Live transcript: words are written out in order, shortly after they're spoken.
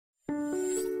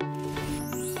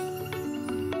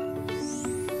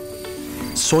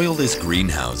Soilless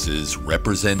greenhouses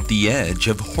represent the edge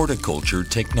of horticulture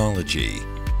technology.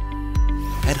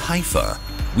 At Haifa,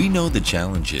 we know the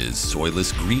challenges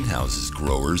soilless greenhouses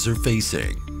growers are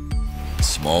facing.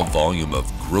 Small volume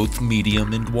of growth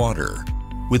medium and water,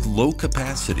 with low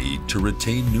capacity to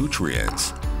retain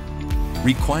nutrients,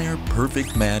 require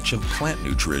perfect match of plant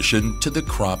nutrition to the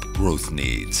crop growth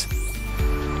needs.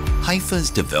 Haifa's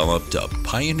developed a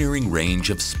pioneering range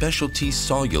of specialty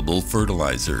soluble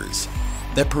fertilizers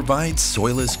that provide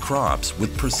soilless crops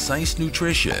with precise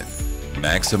nutrition,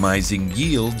 maximizing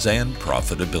yields and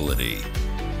profitability.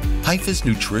 Haifa's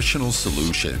nutritional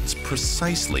solutions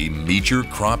precisely meet your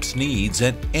crop's needs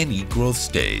at any growth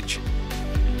stage.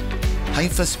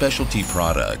 Haifa specialty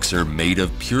products are made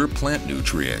of pure plant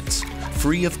nutrients,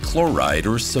 free of chloride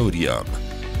or sodium.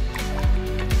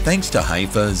 Thanks to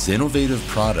Haifa's innovative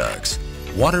products,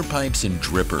 water pipes and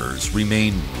drippers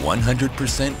remain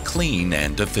 100% clean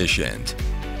and efficient.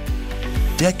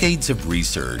 Decades of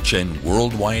research and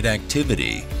worldwide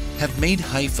activity have made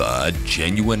Haifa a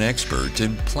genuine expert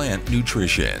in plant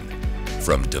nutrition,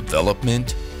 from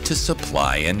development to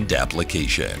supply and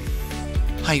application.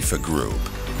 Haifa Group,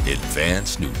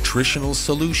 advanced nutritional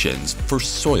solutions for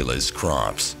soilless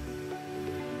crops.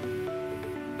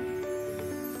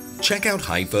 Check out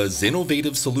Haifa's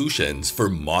innovative solutions for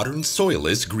modern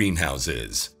soilless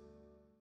greenhouses.